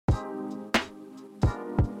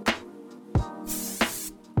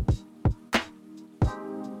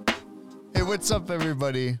What's up,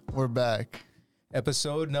 everybody? We're back.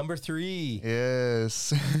 Episode number 3.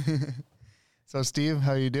 Yes. So, Steve,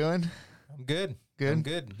 how you doing? I'm good. Good? I'm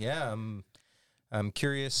good. Yeah, I'm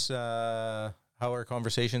curious how our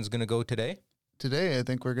conversation is going to go today. Today, I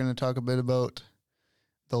think we're going to talk a bit about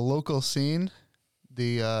the local scene,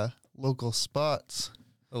 the local spots.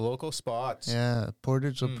 The local spots. Yeah,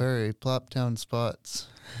 Portage-la Prairie, Ploptown spots.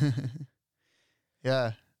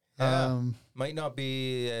 Yeah. Might not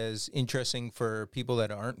be as interesting for people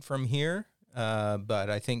that aren't from here, but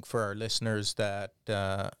I think for our listeners that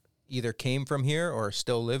either came from here or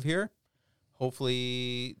still live here,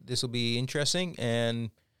 hopefully this will be interesting,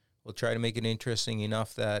 and we'll try to make it interesting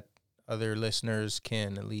enough that other listeners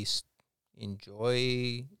can at least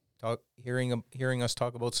enjoy hearing us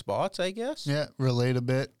talk about spots, I guess. Yeah, relate a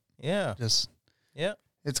bit. Yeah. Yeah.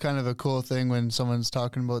 It's kind of a cool thing when someone's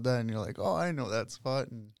talking about that and you're like, oh, I know that spot.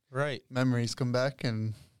 And Right. memories come back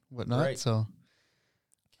and whatnot. Right. So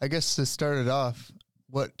I guess to start it off,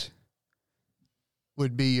 what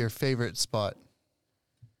would be your favorite spot?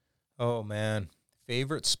 Oh, man.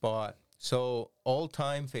 Favorite spot. So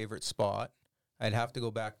all-time favorite spot, I'd have to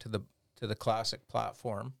go back to the classic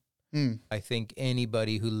platform. I think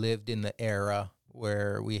anybody who lived in the era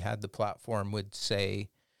where we had the platform would say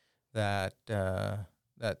that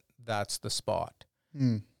that's the spot.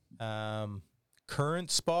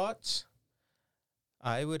 Current spots,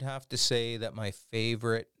 I would have to say that my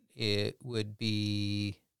favorite would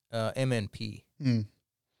be MNP.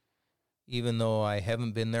 Even though I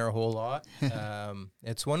haven't been there a whole lot,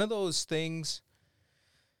 it's one of those things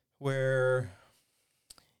where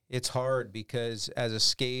it's hard because as a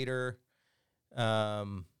skater, a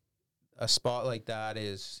spot like that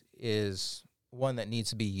is one that needs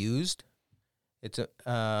to be used. It's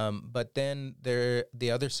but then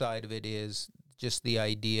the other side of it is just the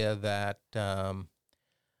idea that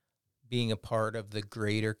being a part of the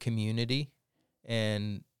greater community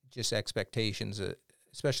and just expectations,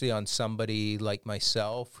 especially on somebody like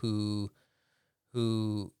myself who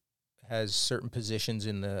has certain positions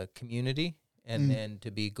in the community, and then to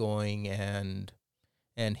be going and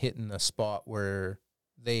hitting the spot where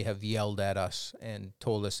they have yelled at us and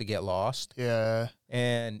told us to get lost. Yeah.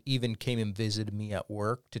 And even came and visited me at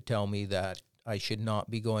work to tell me that I should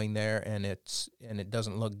not be going there, and it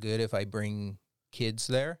doesn't look good if I bring kids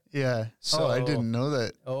there. Yeah. So, I didn't know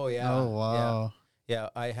that. Oh yeah. Oh, wow. Yeah.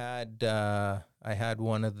 I had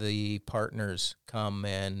one of the partners come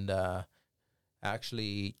and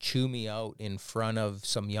actually chew me out in front of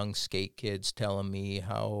some young skate kids, telling me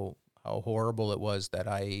how horrible it was that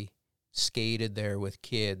I skated there with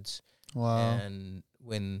kids. Wow. And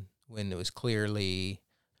when it was clearly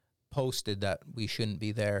posted that we shouldn't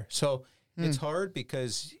be there. So it's hard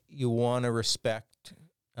because you want to respect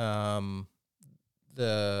the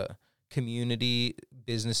community,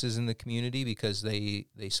 businesses in the community, because they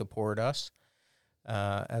support us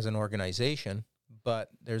as an organization. But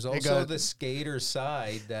there's also the skater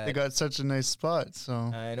side that they got such a nice spot. So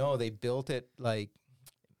I know they built it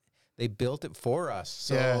for us.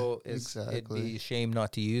 So yeah, exactly. It'd be a shame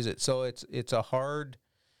not to use it. So it's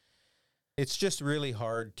just really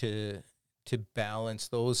hard to balance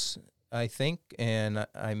those, I think, and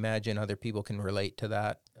I imagine other people can relate to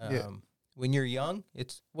that. When you're young,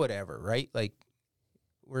 it's whatever, right? Like,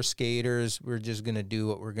 we're skaters, we're just going to do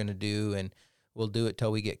what we're going to do, and we'll do it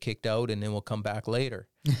till we get kicked out, and then we'll come back later.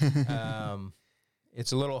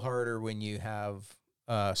 It's a little harder when you have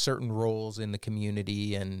certain roles in the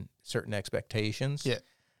community and certain expectations. Yeah.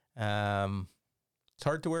 It's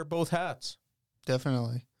hard to wear both hats.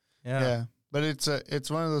 Definitely. Yeah. Yeah. But it's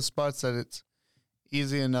one of those spots that it's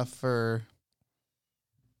easy enough for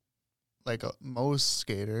like most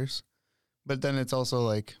skaters, but then it's also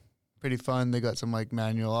like pretty fun. They got some like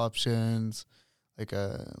manual options, like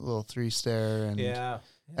a little 3-stair, and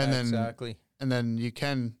and then exactly. And then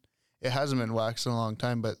it hasn't been waxed in a long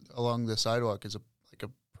time, but along the sidewalk is a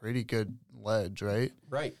pretty good ledge, right?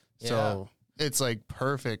 Right. So it's like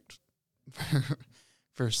perfect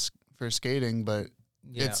for skating, but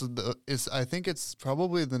I think it's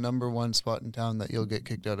probably the number one spot in town that you'll get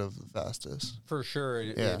kicked out of the fastest. For sure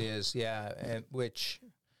it is. Yeah.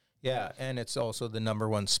 And it's also the number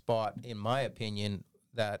one spot, in my opinion,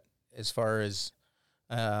 that as far as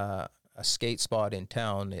a skate spot in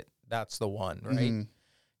town, that's the one, right?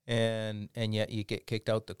 And yet you get kicked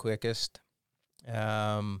out the quickest.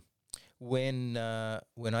 When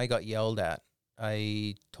I got yelled at,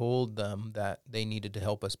 I told them that they needed to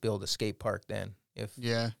help us build a skate park then.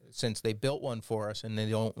 Since they built one for us and they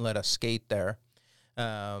don't let us skate there,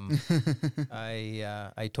 I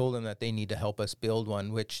told them that they need to help us build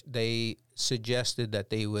one, which they suggested that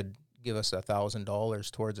they would give us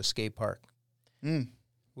 $1,000 towards a skate park,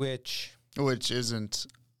 which isn't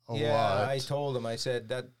a lot. Yeah, I told him. I said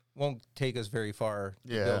that won't take us very far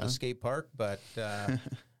to build a skate park, but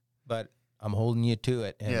I'm holding you to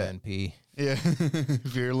it, MNP. Yeah,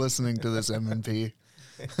 if you're listening to this, MNP.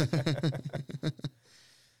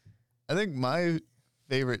 I think my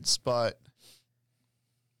favorite spot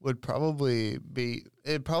would probably be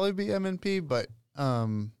MNP, but I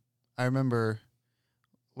remember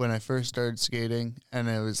when I first started skating, and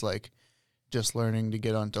it was like just learning to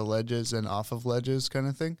get onto ledges and off of ledges kind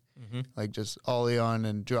of thing, like just ollie on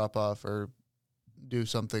and drop off or do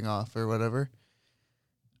something off or whatever.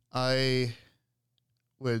 I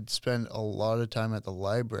would spend a lot of time at the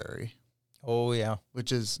library. Oh yeah,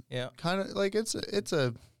 which is kind of like it's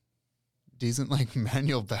a decent like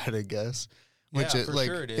manual pad, I guess. Which it like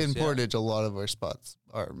sure it is, in Portage, a lot of our spots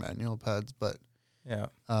are manual pads, but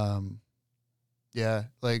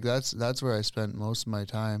like that's where I spent most of my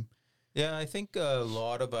time. Yeah, I think a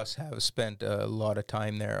lot of us have spent a lot of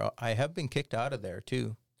time there. I have been kicked out of there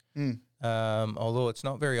too. Although it's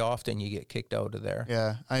not very often you get kicked out of there.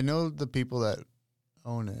 Yeah, I know the people that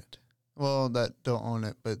own it. Well, that don't own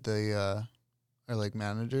it, but they are like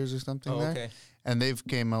managers or something there. Okay. And they've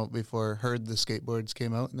came out before, heard the skateboards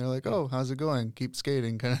came out, and they're like, "Oh, how's it going? Keep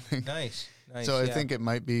skating," kind of thing. Nice. So I think it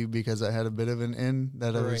might be because I had a bit of an in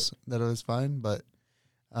that I was fine, but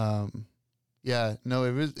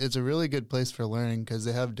it's a really good place for learning because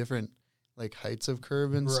they have different like heights of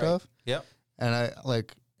curve and stuff. Yep. And I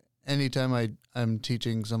like anytime I'm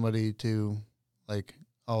teaching somebody to like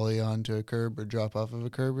ollie onto a curb or drop off of a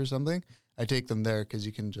curb or something, I take them there because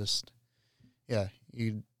you can just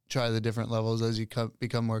you try the different levels as you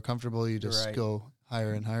become more comfortable. You just go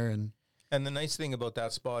higher and higher, and the nice thing about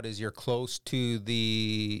that spot is you're close to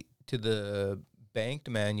the banked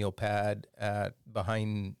manual pad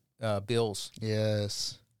behind Bill's.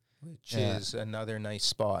 Yes, which is another nice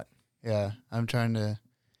spot. Yeah, I'm trying to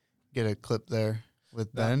get a clip there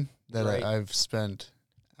with Ben that I've spent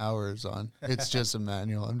hours on. It's just a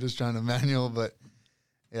manual. I'm just trying to manual, but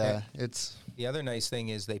it's... The other nice thing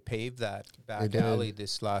is they paved that back alley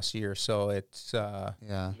this last year, so it's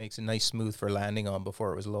makes it nice smooth for landing on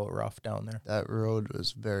before it was a little rough down there. That road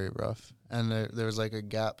was very rough, and there was like a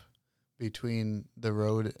gap between the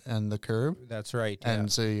road and the curb. That's right.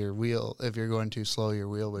 And so your wheel, if you're going too slow, your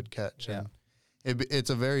wheel would catch. Yeah. And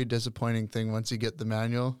it's a very disappointing thing once you get the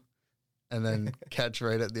manual and then catch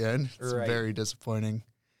right at the end. It's very disappointing.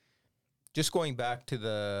 Just going back to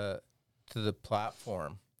the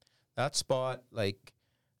platform, that spot, like,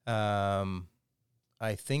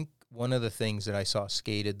 I think one of the things that I saw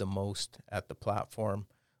skated the most at the platform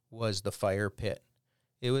was the fire pit.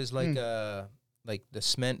 It was like like the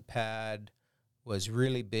cement pad was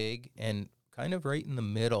really big, and kind of right in the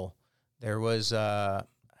middle there was I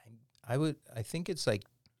think it's like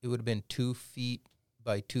it would have been 2 feet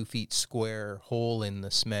by 2 feet square hole in the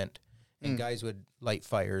cement, and guys would light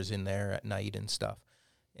fires in there at night and stuff.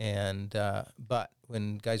 And but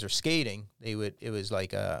when guys are skating, it was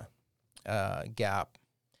like a gap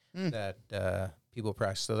that people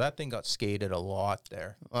practice. So that thing got skated a lot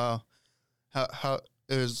there. Wow, how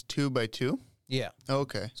it was 2 by 2? Yeah.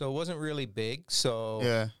 Okay. So it wasn't really big.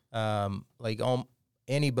 So like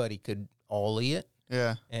anybody could ollie it.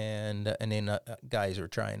 Yeah. And then guys were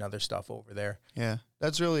trying other stuff over there. Yeah,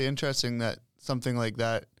 that's really interesting that something like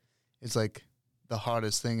that is like the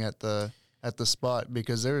hottest thing at the spot,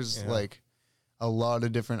 because there's like a lot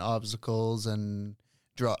of different obstacles and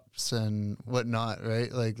drops and whatnot, right?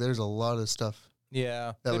 Like there's a lot of stuff.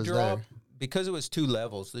 Yeah. That was drop, there. Because it was 2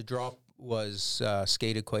 levels, the drop was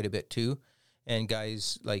skated quite a bit too. And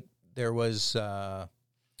guys, like there was a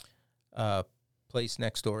place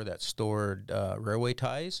next door that stored railway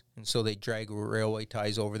ties. And so they drag railway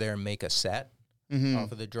ties over there and make a set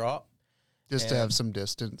off of the drop. Just to have some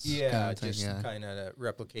distance. Yeah, just kind of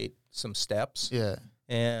replicate some steps. Yeah.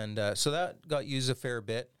 And so that got used a fair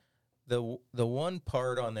bit. The one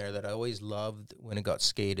part on there that I always loved when it got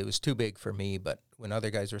skated, it was too big for me, but when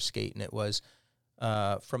other guys were skating, it was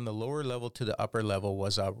from the lower level to the upper level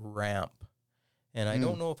was a ramp. And I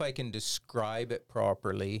don't know if I can describe it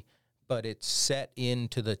properly, but it's set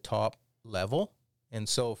into the top level. And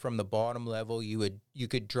so from the bottom level, you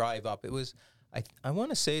could drive up. It was... I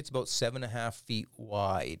want to say it's about 7.5 feet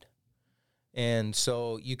wide. And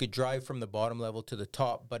so you could drive from the bottom level to the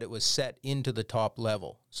top, but it was set into the top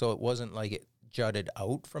level. So it wasn't like it jutted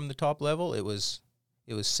out from the top level. It was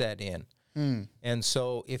set in. And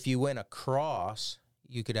so if you went across,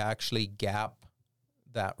 you could actually gap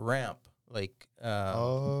that ramp, like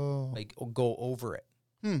go over it.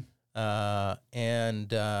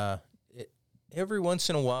 every once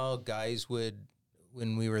in a while, guys would,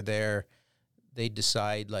 when we were there, they'd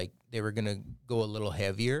decide like they were going to go a little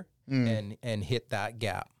heavier and hit that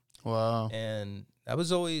gap. Wow. And I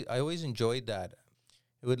always enjoyed that.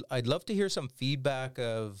 I'd love to hear some feedback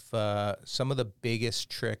of some of the biggest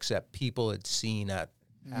tricks that people had seen at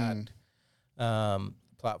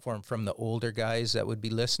platform from the older guys that would be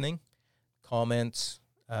listening. Comments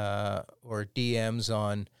or DMs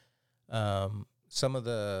on some of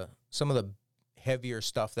the heavier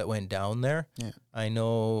stuff that went down there. Yeah.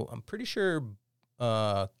 I'm pretty sure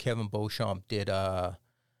Kevin Beauchamp did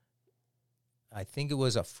I think it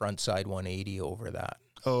was a frontside 180 over that.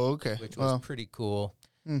 Oh, okay. Which was pretty cool.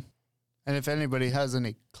 And if anybody has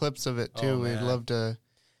any clips of it too, we'd love to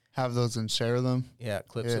have those and share them. Yeah,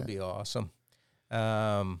 clips would be awesome.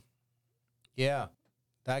 Yeah,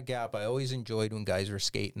 that gap, I always enjoyed when guys were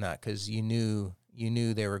skating that, because you knew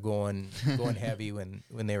they were going heavy when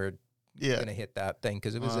they were going to hit that thing,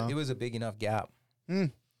 because it was a big enough gap.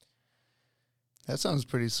 That sounds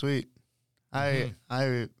pretty sweet. I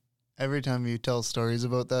every time you tell stories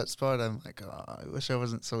about that spot, I'm like, oh, I wish I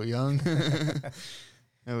wasn't so young.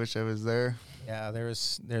 I wish I was there. Yeah,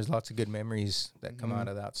 there's lots of good memories that come out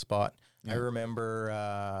of that spot. Yeah. I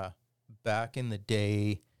remember back in the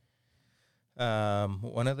day,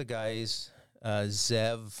 one of the guys,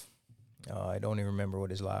 Zev, I don't even remember what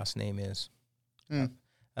his last name is,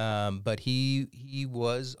 but he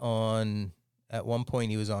was on, at one point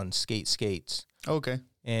he was on Skates. Okay.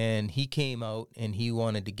 And he came out and he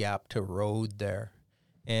wanted to gap to road there.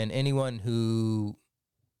 And anyone who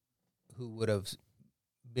would have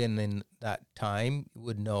been in that time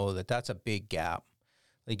would know that that's a big gap.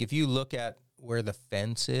 Like if you look at where the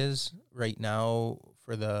fence is right now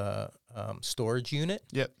for the storage unit,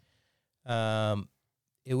 yep,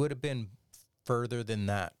 it would have been further than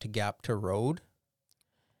that to gap to road.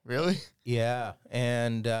 Really? Yeah.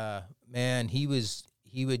 And man, he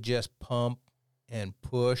would just pump and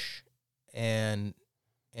push and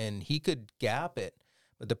he could gap it.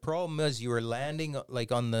 But the problem is you were landing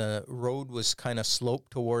like on the road was kind of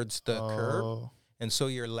sloped towards the curb. And so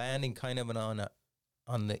you're landing kind of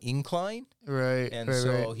on the incline. Right. And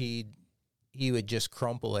so he would just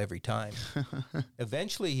crumple every time.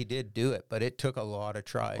 Eventually he did do it, but it took a lot of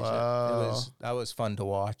tries. Wow. That was fun to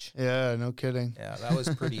watch. Yeah, no kidding. Yeah, that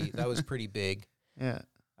was pretty big. Yeah.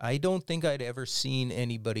 I don't think I'd ever seen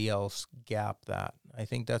anybody else gap that. I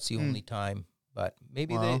think that's the only time. But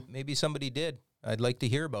maybe somebody did. I'd like to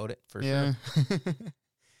hear about it for sure.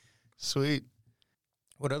 Sweet.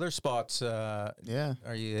 What other spots are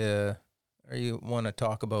you want to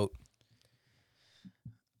talk about?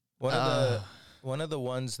 One of the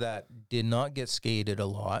ones that did not get skated a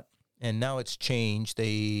lot, and now it's changed.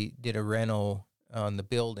 They did a reno on the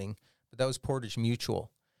building, but that was Portage Mutual.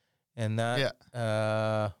 And that,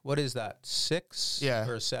 what is that, 6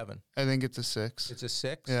 or 7? I think it's a 6. It's a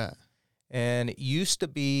 6? Yeah. And it used to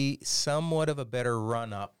be somewhat of a better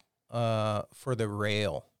run-up for the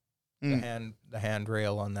rail, the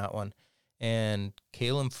handrail on that one. And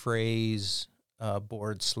Caleb Frey's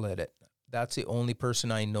board slid it. That's the only person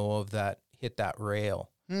I know of that hit that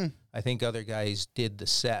rail. I think other guys did the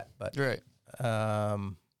set, but right.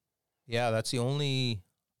 That's the only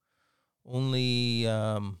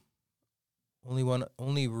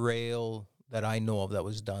rail that I know of that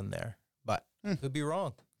was done there. But could be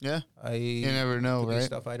wrong. Yeah. You never know, right?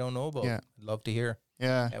 Stuff I don't know about. Yeah. I'd love to hear.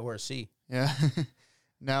 Yeah. Or see. Yeah.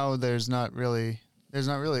 Now there's not really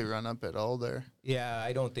run up at all there. Yeah,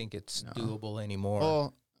 I don't think it's doable anymore.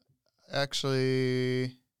 Well, actually,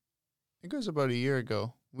 I think it was about a year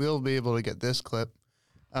ago. We'll be able to get this clip.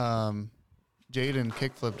 Jaden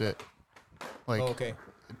kickflipped it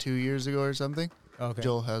 2 years ago or something. Okay.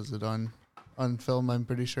 Joel has it on film, I'm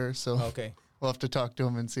pretty sure. So okay. We'll have to talk to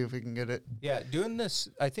him and see if we can get it. Yeah, doing this,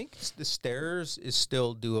 I think the stairs is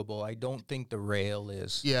still doable. I don't think the rail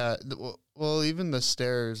is. Yeah, well, even the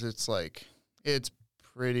stairs, it's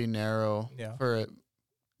pretty narrow for it,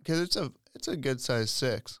 because it's a good size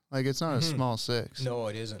 6. Like it's not a small 6. No,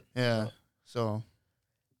 it isn't. Yeah, no. So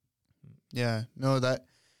yeah, no, that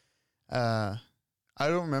I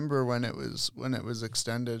don't remember when it was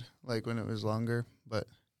extended, like when it was longer, but.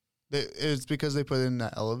 It's because they put in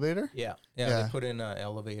that elevator? Yeah. They put in an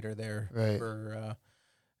elevator there for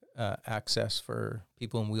access for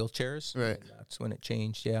people in wheelchairs. Right. That's when it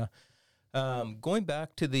changed, yeah. Going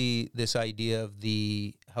back to this idea of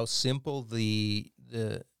how simple the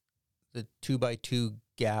 2x2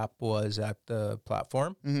 gap was at the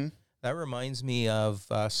platform, that reminds me of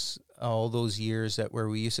us all those years where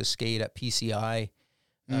we used to skate at PCI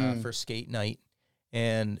for skate night.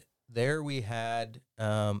 And there we had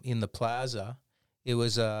in the plaza, there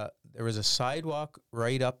was a sidewalk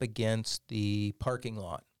right up against the parking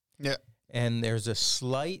lot. Yeah. And there's a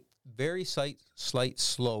very slight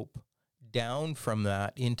slope down from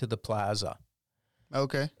that into the plaza.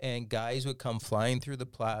 Okay. And guys would come flying through the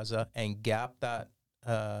plaza and gap that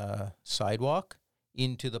sidewalk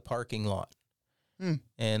into the parking lot.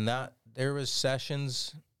 And that there was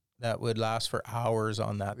sessions that would last for hours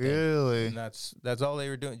on that thing. Really? And that's all they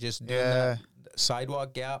were doing, just doing that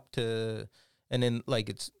sidewalk gap to, and then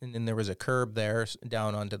and then there was a curb there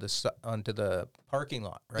down onto the parking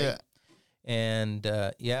lot, right? Yeah. And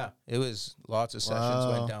it was lots of sessions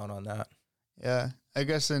went down on that. Yeah, I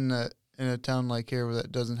guess in a town like here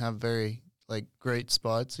that doesn't have very like great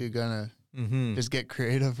spots, you're gonna just get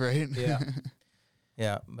creative, right? Yeah.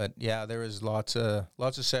 Yeah, but yeah, there was lots of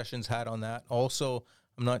sessions had on that. Also,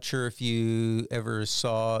 I'm not sure if you ever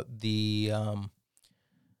saw the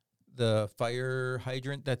fire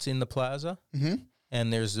hydrant that's in the plaza,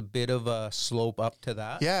 and there's a bit of a slope up to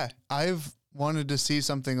that. Yeah, I've wanted to see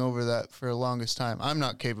something over that for the longest time. I'm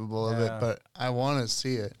not capable of it, but I want to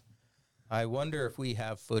see it. I wonder if we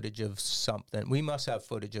have footage of something. We must have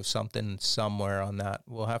footage of something somewhere on that.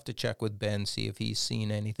 We'll have to check with Ben, see if he's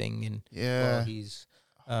seen anything. While he's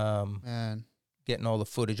getting all the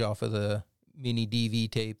footage off of the mini DV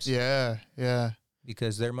tapes. Yeah, yeah.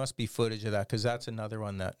 Because there must be footage of that, because that's another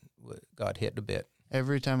one that got hit a bit.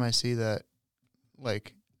 Every time I see that,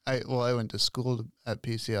 like, I went to school at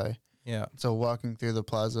PCI. Yeah. So walking through the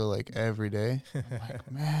plaza, like, every day, I'm like,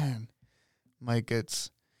 man, like,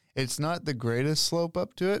 it's not the greatest slope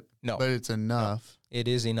up to it, but it's enough. No, it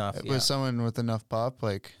is enough. With someone with enough pop,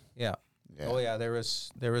 like. Yeah. Oh, yeah, there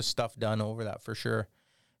was stuff done over that for sure.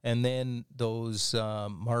 And then those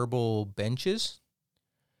marble benches.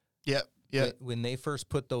 Yep. Yeah. When they first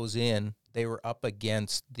put those in, they were up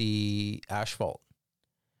against the asphalt.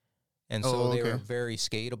 And so they were very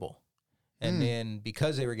skatable. And then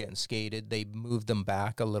because they were getting skated, they moved them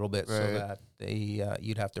back a little bit so that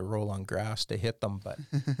you'd have to roll on grass to hit them.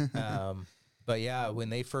 But yeah, when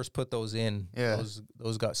they first put those in,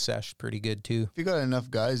 those got seshed pretty good too. If you got enough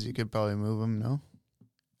guys, you could probably move them, no?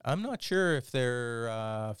 I'm not sure if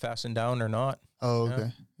they're fastened down or not. Oh,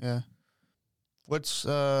 okay. Yeah. What's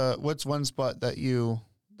one spot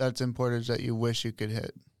that's in Portage that you wish you could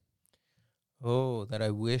hit? Oh, that I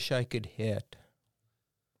wish I could hit.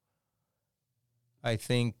 I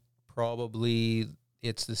think probably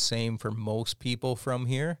it's the same for most people from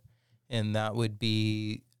here, and that would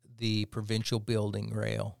be the provincial building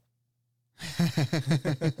rail.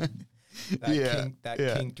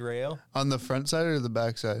 Kinked rail. On the front side or the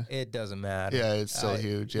back side? It doesn't matter. Yeah, it's still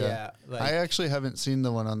huge. Yeah. I actually haven't seen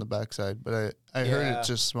the one on the back side, but I heard it's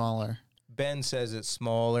just smaller. Ben says it's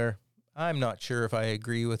smaller. I'm not sure if I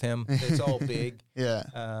agree with him. It's all big. Yeah.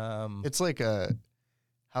 It's like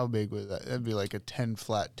how big was that? That'd be like a 10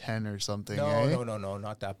 flat 10 or something. No,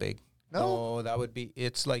 not that big. No, that would be.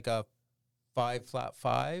 It's like a 5 flat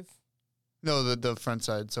 5. No, the front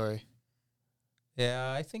side. Sorry.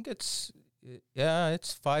 Yeah, I think it's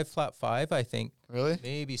 5 flat 5. I think. Really?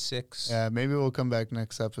 Maybe 6. Yeah, maybe we'll come back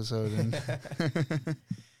next episode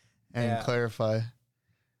and clarify.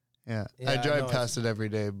 Yeah, I drive past it every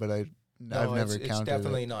day, but I've never counted it. It's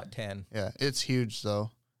definitely not 10. Yeah, it's huge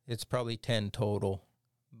though. It's probably 10 total,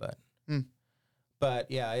 but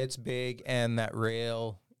yeah, it's big, and that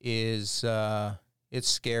rail is it's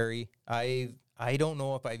scary. I don't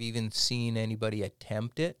know if I've even seen anybody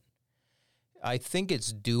attempt it. I think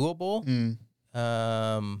it's doable.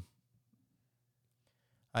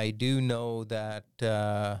 I do know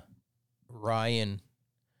that Ryan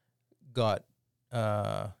got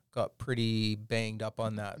pretty banged up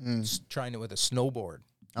on that, trying it with a snowboard.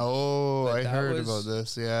 Oh, I heard about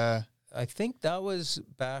this. Yeah. I think that was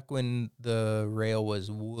back when the rail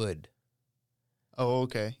was wood. Oh,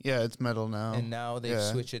 okay. Yeah, it's metal now. And now they've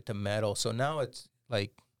switched it to metal. So now it's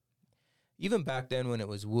like, even back then when it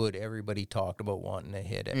was wood, everybody talked about wanting to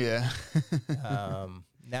hit it. Yeah.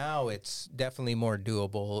 Now it's definitely more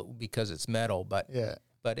doable because it's metal, but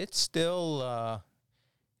it's still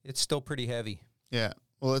pretty heavy. Yeah.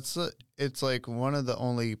 Well, it's like one of the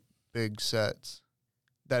only big sets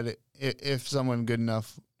that if someone good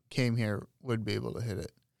enough came here would be able to hit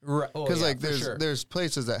it. Right. Because there's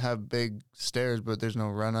places that have big stairs, but there's no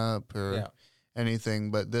run up or anything.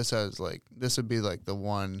 But this would be like the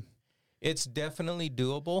one. It's definitely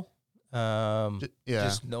doable.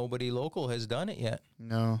 Just nobody local has done it yet.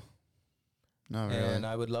 No. Not really. And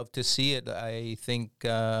I would love to see it. I think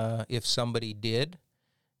if somebody did,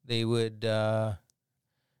 they would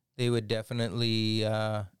definitely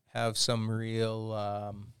have some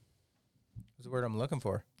real What's the word I'm looking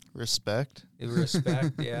for? Respect.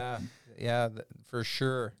 Respect. Yeah. Yeah, for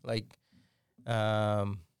sure. Like, yeah,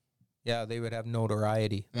 they would have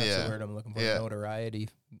notoriety. That's the word I'm looking for. Yeah. Notoriety.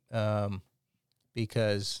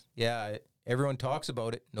 Because everyone talks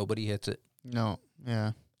about it. Nobody hits it. No.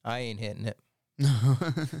 Yeah. I ain't hitting it.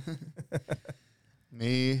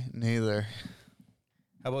 Me neither.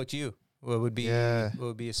 How about you? What would be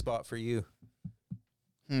a spot for you?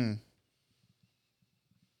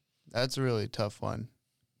 That's a really tough one.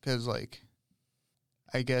 'Cause like,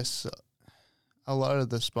 I guess a lot of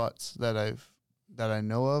the spots that I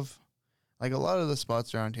know of, like a lot of the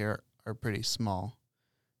spots around here are pretty small.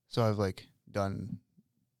 So I've like done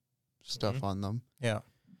stuff on them. Yeah.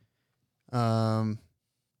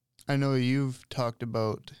 I know you've talked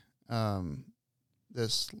about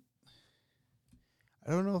this. I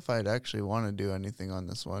don't know if I'd actually want to do anything on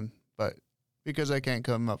this one, but because I can't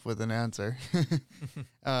come up with an answer,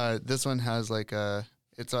 this one has like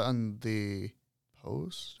it's on the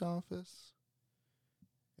post office.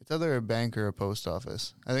 It's either a bank or a post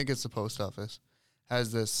office. I think it's the post office.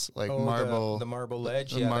 Has this like marble. The marble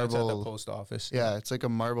ledge? Yeah, marble, that's at the post office. Yeah, it's like a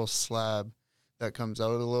marble slab that comes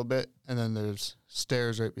out a little bit, and then there's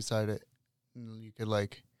stairs right beside it. And you could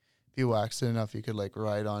like, if you waxed it enough, you could like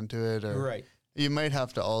ride onto it, or right. You might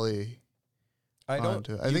have to ollie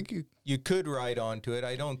onto it. I think you could ride onto it.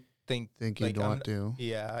 I don't think you'd want to.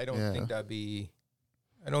 Yeah, I don't think that'd be.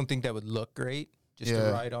 I don't think that would look great just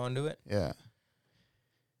to ride onto it. Yeah.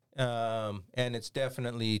 And it's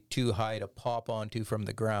definitely too high to pop onto from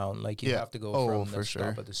the ground. Like you have to go from the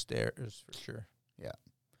top of the stairs for sure. Yeah.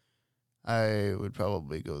 I would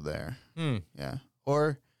probably go there. Yeah.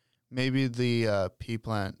 Or maybe the P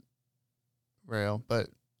plant rail, but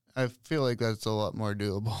I feel like that's a lot more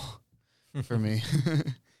doable for me.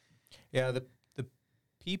 Yeah, the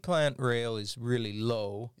P plant rail is really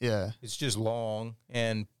low. Yeah. It's just long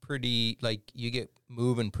and pretty, like you get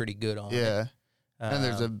moving pretty good on it. Yeah. And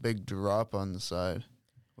there's a big drop on the side,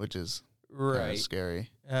 which is kind of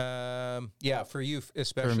scary. Yeah, for you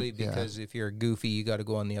especially because if you're goofy, you got to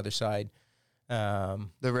go on the other side. The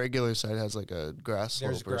regular side has like a grass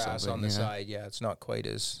slope or something. There's grass on the side. Yeah, it's not quite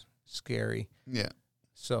as scary. Yeah.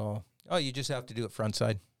 So, you just have to do it front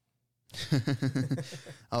side.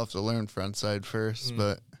 I'll have to learn front side first,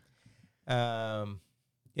 but.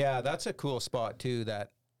 Yeah, that's a cool spot too.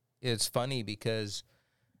 That it's funny because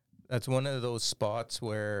that's one of those spots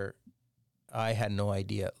where I had no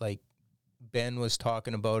idea. Like Ben was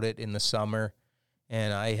talking about it in the summer,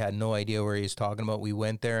 and I had no idea where he was talking about. We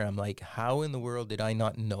went there, and I'm like, how in the world did I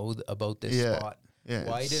not know about this spot? Yeah,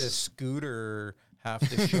 why did a scooter have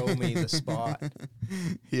to show me the spot?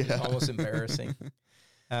 It's almost embarrassing.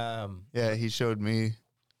 Yeah, he showed me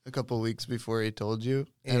a couple of weeks before he told you,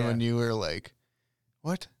 and when you were like,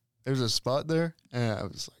 "What? There's a spot there," and I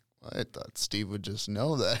was like, well, I thought Steve would just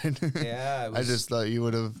know that. Yeah, I just thought you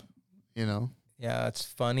would have, Yeah, it's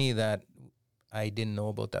funny that I didn't know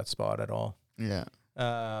about that spot at all. Yeah.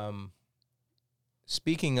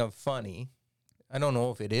 Speaking of funny, I don't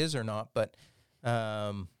know if it is or not, but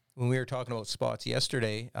when we were talking about spots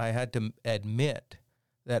yesterday, I had to admit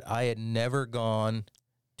that I had never gone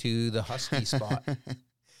to the Husky spot.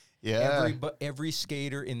 Yeah. Every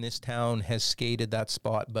skater in this town has skated that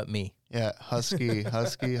spot but me. Yeah, Husky.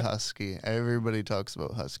 Everybody talks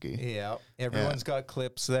about Husky. Yeah, everyone's got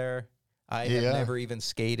clips there. I have never even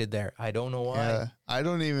skated there. I don't know why. Yeah, I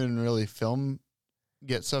don't even really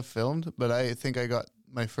get stuff filmed, but I think I got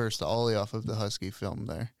my first ollie off of the Husky film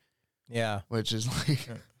there. Yeah. Which is like,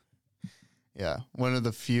 one of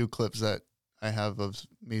the few clips that I have of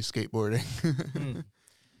me skateboarding.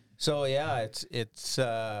 So yeah,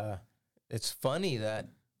 it's funny that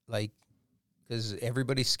like, because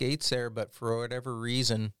everybody skates there, but for whatever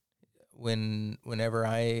reason, whenever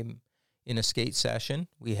I'm in a skate session,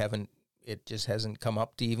 it just hasn't come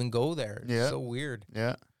up to even go there. It's so weird.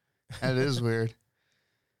 Yeah, that is weird.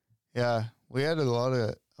 Yeah, we had a lot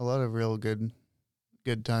of real good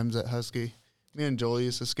times at Husky. Me and Joel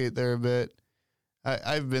used to skate there a bit.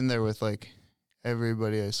 I've been there with like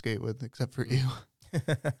everybody I skate with except for you.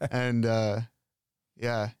 And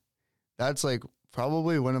that's like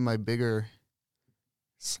probably one of my bigger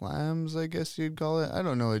slams, I guess you'd call it. I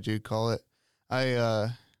don't know what you'd call it.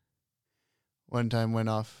 I one time went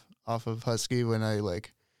off of Husky when I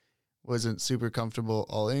like wasn't super comfortable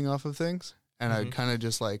ollieing off of things, and I kind of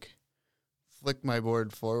just like flicked my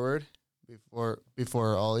board forward before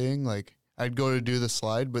ollieing. Like I'd go to do the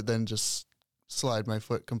slide, but then just slide my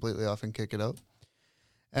foot completely off and kick it out.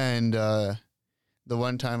 And the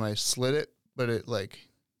one time I slid it, but it like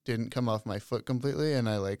didn't come off my foot completely, and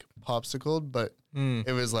I like popsicled, but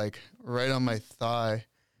it was like right on my thigh,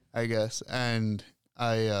 I guess. And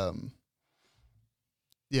I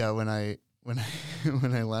when I when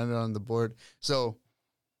I landed on the board, so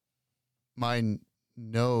my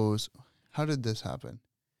nose, how did this happen?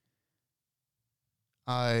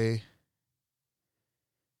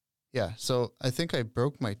 So I think I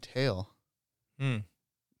broke my tail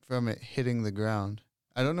from it hitting the ground.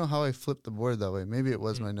 I don't know how I flipped the board that way. Maybe it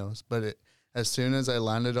was my nose, but as soon as I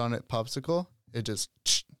landed on it popsicle, it just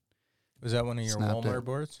was that one of your Walmart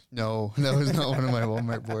boards? No, that was not one of my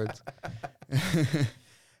Walmart boards.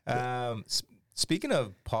 Speaking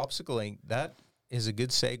of popsicling, that is a good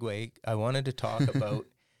segue. I wanted to talk about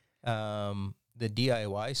the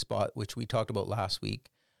DIY spot, which we talked about last week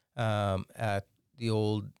at the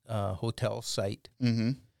old hotel site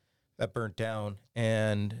that burnt down.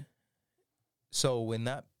 And so when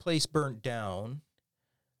that place burnt down,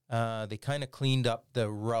 they kind of cleaned up the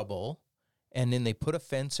rubble, and then they put a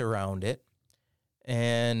fence around it,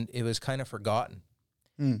 and it was kind of forgotten.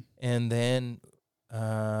 And then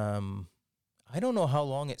I don't know how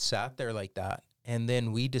long it sat there like that, and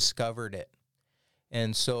then we discovered it.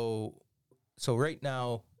 And so right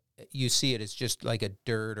now, you see it's just like a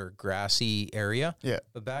dirt or grassy area. Yeah.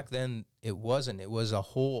 But back then, it wasn't. It was a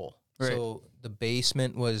hole. Right. So the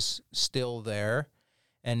basement was still there,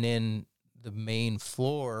 and then the main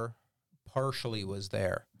floor partially was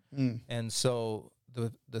there. And so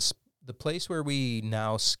the place where we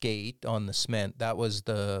now skate on the cement, that was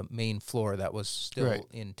the main floor that was still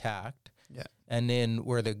intact. Yeah. And then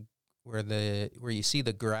where you see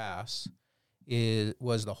the grass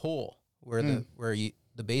was the hole where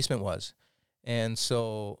the basement was. And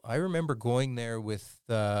so I remember going there with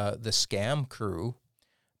the Scam crew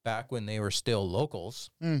back when they were still locals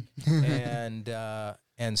and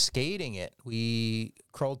skating it. We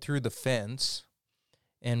crawled through the fence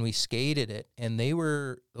and we skated it, and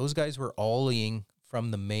those guys were ollieing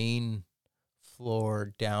from the main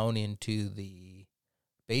floor down into the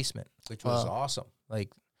basement, which was awesome.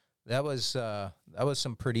 Like that was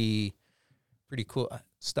some pretty cool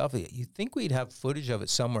stuff. You think we'd have footage of it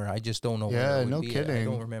somewhere? I just don't know. Yeah, where it would no be. kidding. I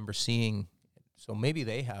don't remember seeing. So maybe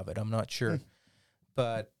they have it. I'm not sure.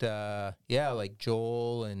 But like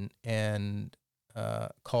Joel and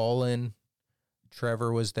Colin,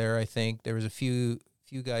 Trevor was there. I think there was a few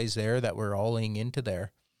guys there that were alling into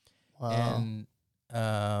there. Wow. And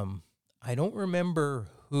I don't remember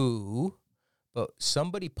who, but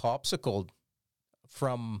somebody popsicled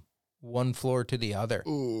from one floor to the other.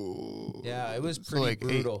 Ooh. Yeah, it was pretty so like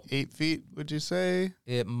brutal. 8 feet, would you say?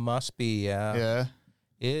 It must be, yeah.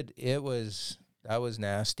 Yeah. That was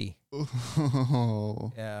nasty.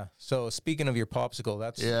 Ooh. Yeah. So speaking of your popsicle,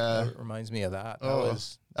 that reminds me of that.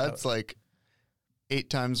 That's like 8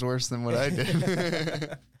 times worse than what I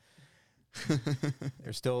did.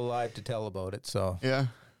 They're still alive to tell about it. So yeah.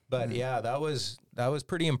 But that was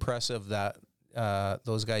pretty impressive that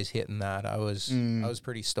those guys hitting that. I was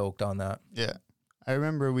pretty stoked on that. Yeah. I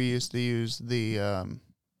remember we used to use the a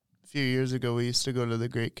few years ago we used to go to the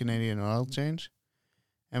Great Canadian Oil Change,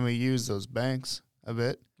 and we used those banks a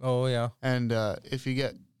bit. Oh yeah. And if you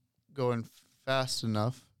get going fast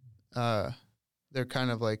enough, they're kind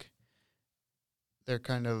of like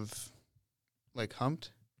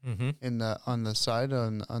humped on the side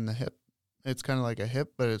on the hip. It's kind of like a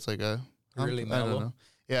hip, but it's like a hump. Really mellow. I don't know.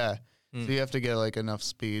 Yeah. So you have to get like enough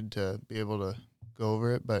speed to be able to go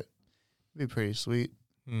over it, but it'd be pretty sweet.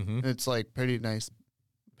 It's like pretty nice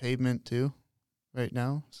pavement too right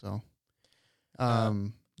now. So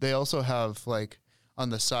they also have like on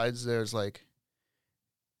the sides there's like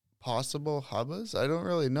possible hubbas. I don't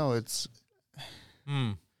really know. It's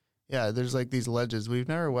yeah, there's like these ledges. We've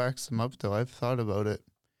never waxed them up though. I've thought about it.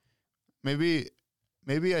 Maybe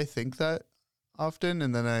I think that often,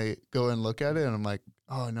 and then I go and look at it, and I'm like,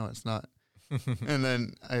 oh no, it's not. And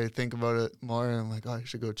then I think about it more, and I'm like, oh, I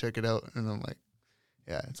should go check it out. And I'm like,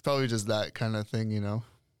 yeah, it's probably just that kind of thing, you know.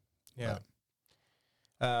 Yeah.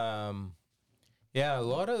 Yeah, a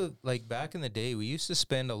lot of like back in the day, we used to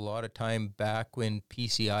spend a lot of time back when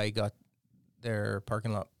PCI got their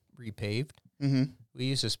parking lot repaved. We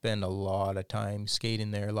used to spend a lot of time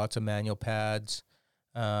skating there, lots of manual pads.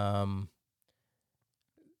 Back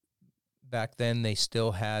then, they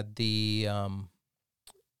still had the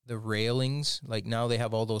railings. Like now, they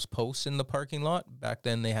have all those posts in the parking lot. Back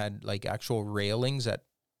then, they had like actual railings that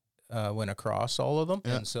went across all of them,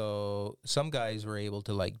 and so some guys were able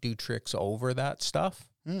to like do tricks over that stuff.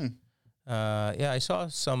 I saw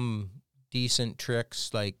some decent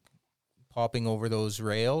tricks like popping over those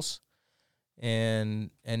rails,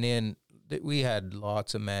 and then we had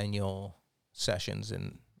lots of manual sessions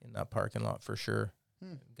in that parking lot for sure.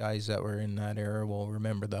 Guys that were in that era will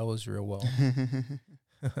remember those real well.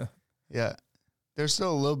 Yeah. There's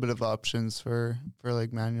still a little bit of options for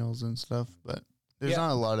like manuals and stuff, but there's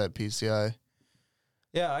not a lot at PCI.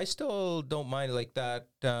 Yeah, I still don't mind like that.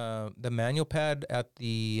 The manual pad at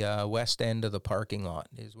the west end of the parking lot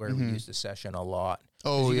is where we use the session a lot.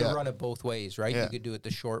 Oh, you could run it both ways, right? Yeah. You could do it the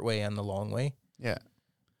short way and the long way. Yeah.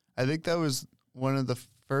 I think that was one of the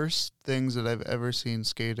first things that I've ever seen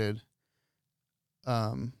skated.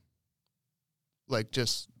 Like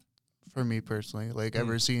just for me personally, like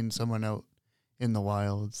ever seen someone out in the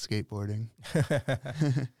wild skateboarding.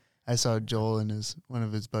 I saw Joel and one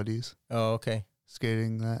of his buddies. Oh, okay.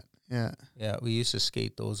 Skating that. Yeah. Yeah, we used to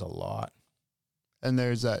skate those a lot. And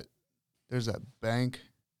there's that bank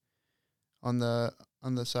on the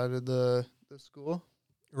side of the school.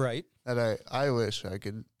 Right. That I wish I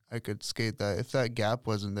could skate that. If that gap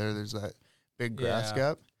wasn't there, there's that big grass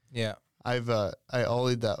gap. Yeah. I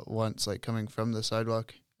ollied that once, like coming from the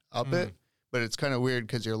sidewalk up it, but it's kind of weird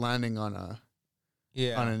because you're landing on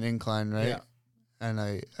an incline, right? Yeah. And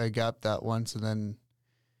I gapped that once, and then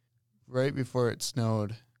right before it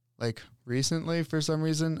snowed, like recently for some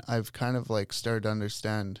reason, I've kind of like started to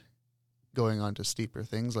understand going onto steeper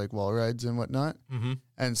things like wall rides and whatnot. Mm-hmm.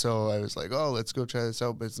 And so I was like, oh, let's go try this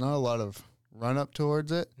out. But it's not a lot of run up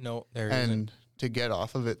towards it. No, there isn't. And to get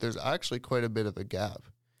off of it, there's actually quite a bit of a gap.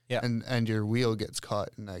 Yeah. And your wheel gets caught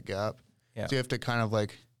in that gap. Yeah. So you have to kind of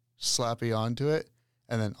like slappy onto it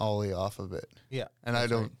and then ollie off of it. Yeah. And I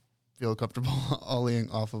don't feel comfortable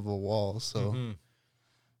ollieing off of a wall. So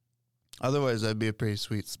otherwise that'd be a pretty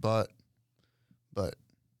sweet spot. But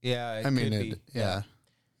yeah,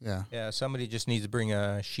 yeah. Somebody just needs to bring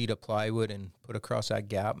a sheet of plywood and put across that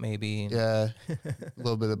gap maybe. Yeah. A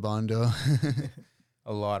little bit of Bondo.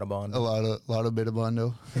 A lot of Bondo. A lot of bit of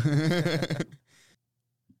Bondo.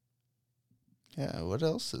 Yeah, what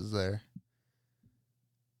else is there?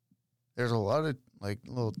 There's a lot of like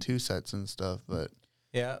little 2 sets and stuff, but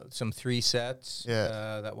yeah, some 3 sets.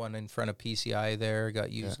 Yeah, that one in front of PCI there got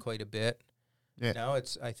used quite a bit. Yeah. Now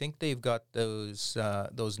I think they've got those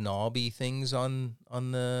knobby things on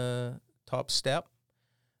the top step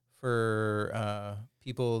for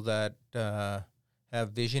people that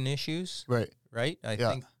have vision issues. Right. Right. I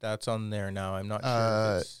think that's on there now. I'm not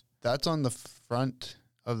sure. If it's that's on the front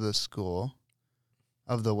of the school.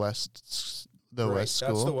 Of the West West School.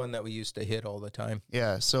 That's the one that we used to hit all the time.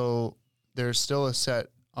 Yeah, so there's still a set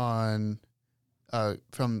on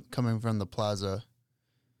coming from the plaza.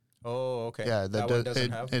 Oh, okay. Yeah, that one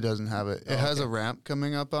doesn't have? It doesn't have it. It has a ramp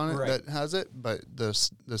coming up on it that has it, but the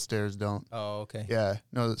stairs don't. Oh, okay. Yeah,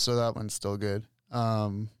 no, so that one's still good.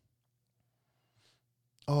 Oh,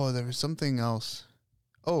 there was something else.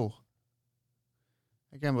 Oh,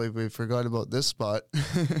 I can't believe we forgot about this spot.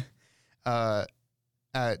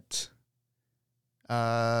 At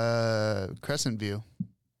Crescent View.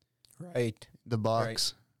 Right. The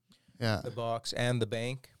box. Right. Yeah. The box and the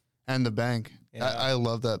bank. And the bank. Yeah. I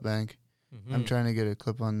love that bank. Mm-hmm. I'm trying to get a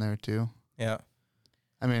clip on there too. Yeah.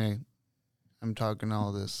 I mean, I'm talking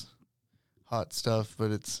all this hot stuff,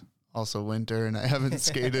 but it's also winter and I haven't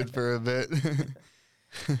skated for a bit.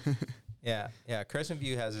 Yeah. Crescent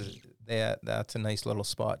View that's a nice little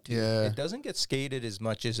spot too. Yeah. It doesn't get skated as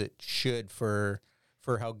much as it should for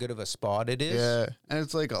how good of a spot it is. Yeah, and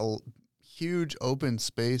it's like a huge open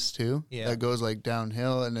space too. Yeah, that goes like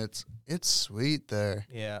downhill, and it's sweet there.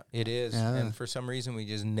 Yeah, it is. Yeah. And for some reason, we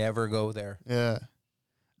just never go there. Yeah,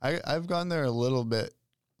 I've gone there a little bit,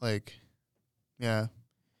 like, yeah,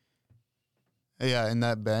 in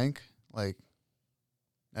that bank, like,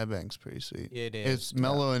 that bank's pretty sweet. It is. It's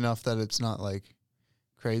mellow enough that it's not like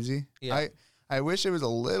crazy. Yeah. I wish it was a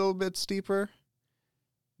little bit steeper,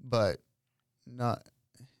 but not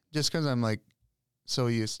just because I'm like so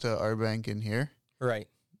used to our bank in here. Right.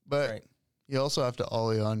 But you also have to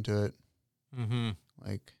ollie onto it. Mm-hmm.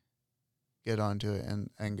 Like get onto it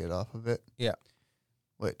and get off of it. Yeah.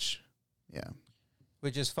 Which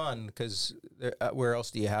is fun because where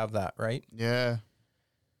else do you have that, right? Yeah.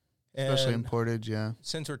 Especially in Portage, yeah.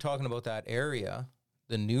 Since we're talking about that area,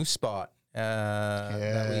 the new spot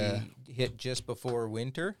that we hit just before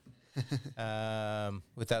winter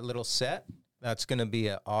with that little set, that's going to be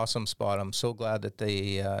an awesome spot. I'm so glad that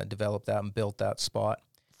they developed that and built that spot.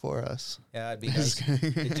 For us. Yeah, it'd be nice.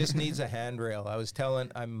 It just needs a handrail.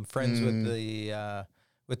 I'm friends with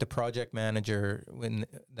the project manager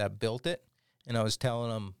that built it, and I was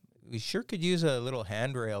telling him we sure could use a little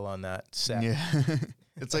handrail on that set. Yeah.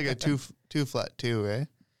 It's like a two flat two, right?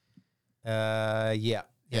 Yeah.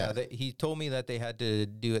 Yeah, he told me that they had to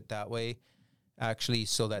do it that way, actually,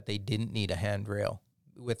 so that they didn't need a handrail.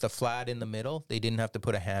 With the flat in the middle, they didn't have to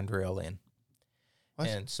put a handrail in. What?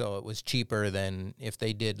 And so it was cheaper than if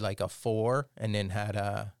they did like a 4 and then had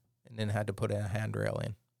to put a handrail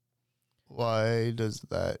in. Why does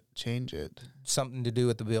that change it? Something to do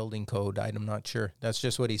with the building code. I'm not sure. That's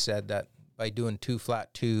just what he said, that by doing 2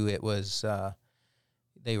 flat 2, it was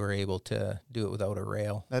they were able to do it without a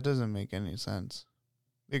rail. That doesn't make any sense.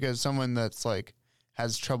 Because someone that's like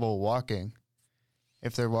has trouble walking,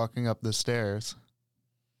 if they're walking up the stairs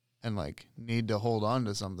and like need to hold on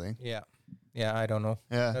to something. Yeah. Yeah, I don't know.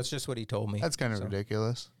 Yeah. That's just what he told me. That's kind of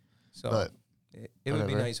ridiculous. So but it would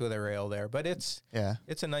be nice with a rail there, but it's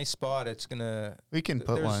a nice spot. It's we can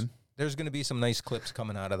put one. There's going to be some nice clips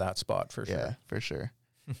coming out of that spot for sure. Yeah, for sure.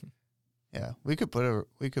 Yeah, we could put a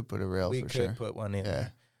rail for sure. We could put one in. Yeah.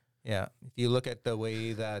 There. Yeah. If you look at the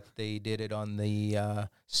way that they did it on the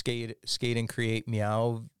skate and create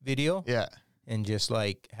meow video. Yeah. And just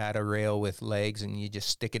like had a rail with legs and you just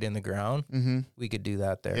stick it in the ground. Mm-hmm. We could do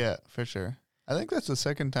that there. Yeah, for sure. I think that's the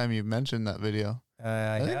second time you've mentioned that video.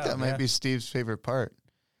 I think that might be Steve's favorite part.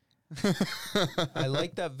 I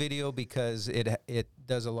like that video because it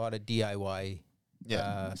does a lot of DIY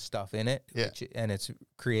stuff in it, and it's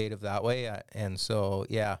creative that way. And so,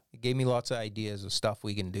 it gave me lots of ideas of stuff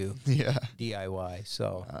we can do. Yeah, DIY.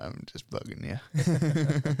 So I'm just bugging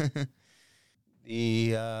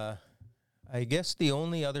you. I guess the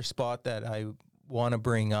only other spot that I want to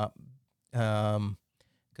bring up,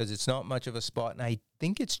 because it's not much of a spot, and I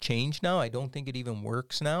think it's changed now. I don't think it even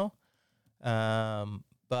works now.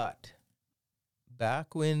 But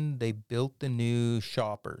back when they built the new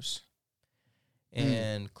Shoppers,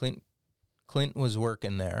 and Clint was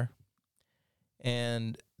working there,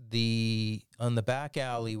 and on the back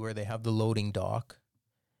alley where they have the loading dock,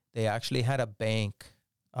 they actually had a bank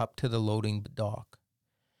up to the loading dock.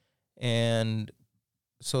 And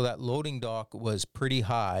so that loading dock was pretty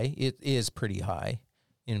high. It is pretty high.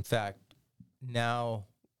 In fact, now,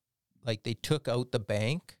 like, they took out the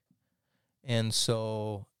bank, and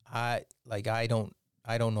so I don't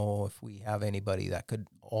know if we have anybody that could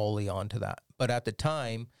ollie onto that. But at the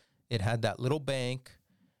time, it had that little bank,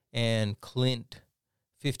 and Clint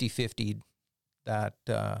 50-50'd that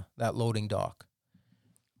loading dock.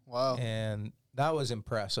 Wow. And that was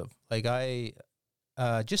impressive. Like,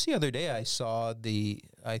 just the other day, I saw the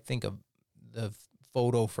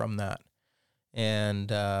photo from that, and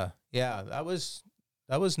that was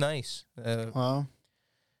nice. Wow.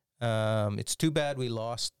 It's too bad we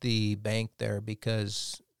lost the bank there,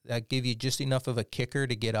 because that gave you just enough of a kicker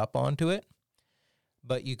to get up onto it,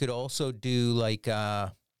 but you could also do like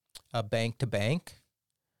a bank to bank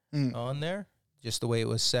on there, just the way it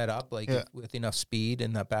was set up, like with enough speed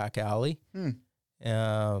in that back alley.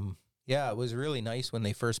 Yeah, it was really nice when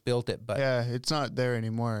they first built it, but it's not there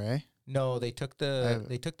anymore, eh? No, they took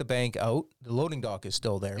the bank out. The loading dock is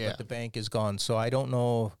still there, but the bank is gone. So I don't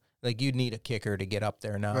know. Like, you'd need a kicker to get up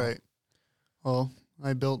there now. Right. Well,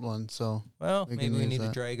 I built one, so maybe we need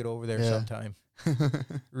to drag it over there sometime.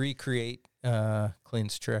 Recreate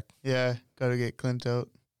Clint's trick. Yeah, gotta get Clint out.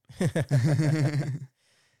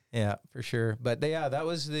 Yeah, for sure. But that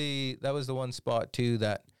was the one spot too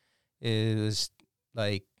that is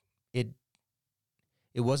like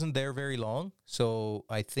it wasn't there very long, so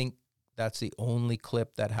I think that's the only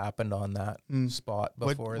clip that happened on that spot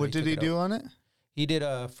before. What did he do on it? He did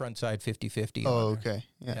a frontside 50-50. Oh, okay.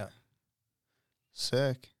 Yeah.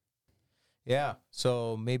 Sick. Yeah.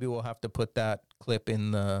 So maybe we'll have to put that clip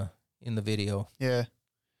in the video. Yeah.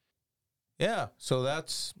 Yeah. So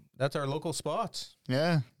that's our local spots.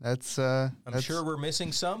 Yeah. I'm sure we're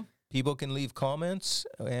missing some. People can leave comments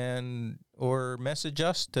or message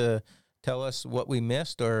us to tell us what we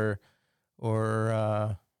missed or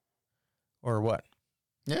what.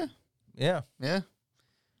 Yeah. Yeah. Yeah.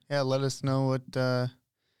 Yeah, let us know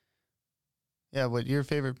what your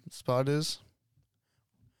favorite spot is.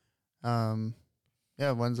 Ones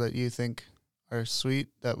that you think are sweet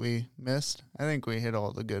that we missed. I think we hit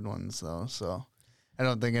all the good ones though, so I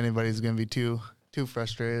don't think anybody's gonna be too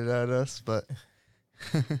frustrated at us, but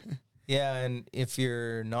yeah, and if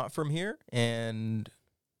you're not from here and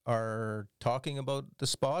are talking about the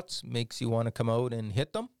spots, makes you want to come out and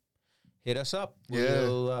hit them, hit us up.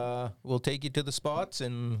 Yeah. We'll take you to the spots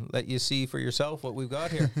and let you see for yourself what we've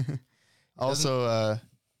got here. Also,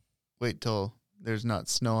 wait till there's not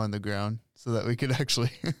snow on the ground so that we could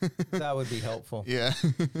actually... That would be helpful. Yeah.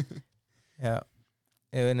 Yeah.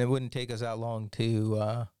 And it wouldn't take us that long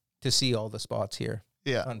to see all the spots here.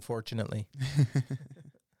 Yeah. Unfortunately.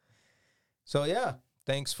 So, yeah.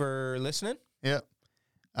 Thanks for listening. Yeah.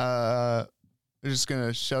 we're just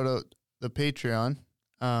gonna shout out the Patreon.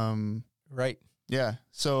 Right. Yeah.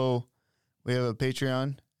 So we have a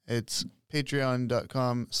Patreon. It's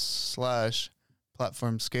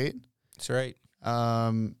patreon.com/platformskate. That's right.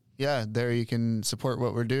 Yeah, there you can support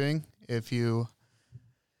what we're doing. If you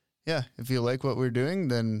like what we're doing,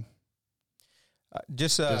 then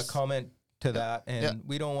just comment to that, and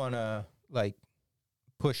we don't want to like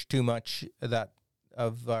push too much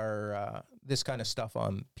of our this kind of stuff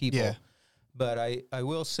on people. Yeah. But I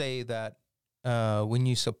will say that when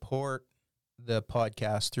you support the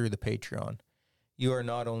podcast through the Patreon, you are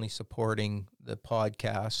not only supporting the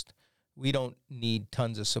podcast. We don't need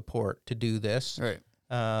tons of support to do this. Right.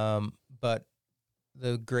 But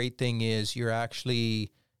the great thing is you're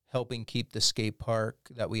actually helping keep the skate park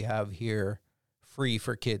that we have here free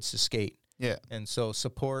for kids to skate. Yeah. And so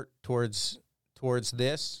support towards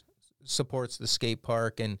this supports the skate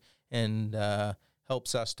park and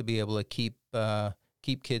helps us to be able to keep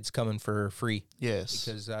kids coming for free. Yes.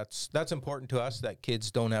 Because that's important to us, that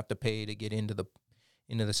kids don't have to pay to get into the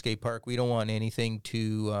skate park. We don't want anything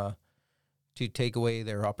to take away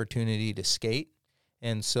their opportunity to skate.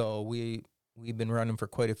 And so we've been running for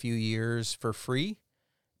quite a few years for free.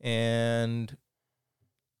 And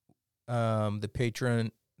the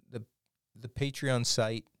Patreon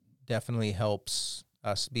site definitely helps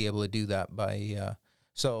us be able to do that by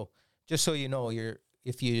so just so you know,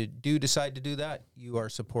 if you do decide to do that, you are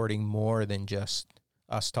supporting more than just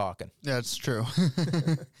us talking. That's true.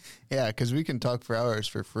 Yeah, because we can talk for hours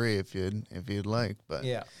for free if you'd like, but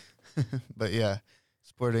yeah. But yeah,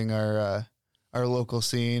 supporting our local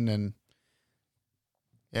scene, and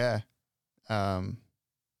yeah.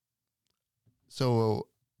 So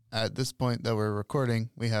at this point that we're recording,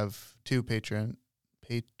 we have 2 patrons.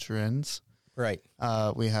 Right.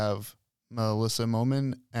 We have Melissa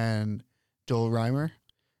Moman and Joel Reimer.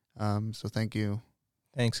 So thank you.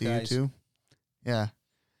 Thanks, to guys. you too. Yeah.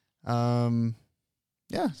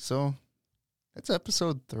 Yeah. So that's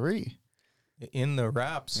episode 3. In the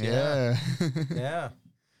wraps. Yeah. Yeah.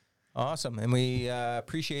 Awesome. And we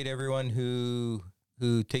appreciate everyone who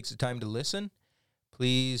takes the time to listen.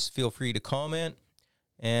 Please feel free to comment.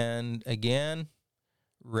 And again,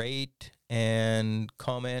 rate and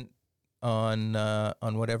comment on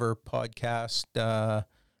whatever podcast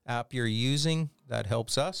app you're using. That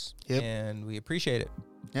helps us. Yep. And we appreciate it.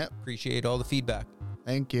 Yep. Appreciate all the feedback.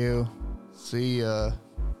 Thank you. See ya.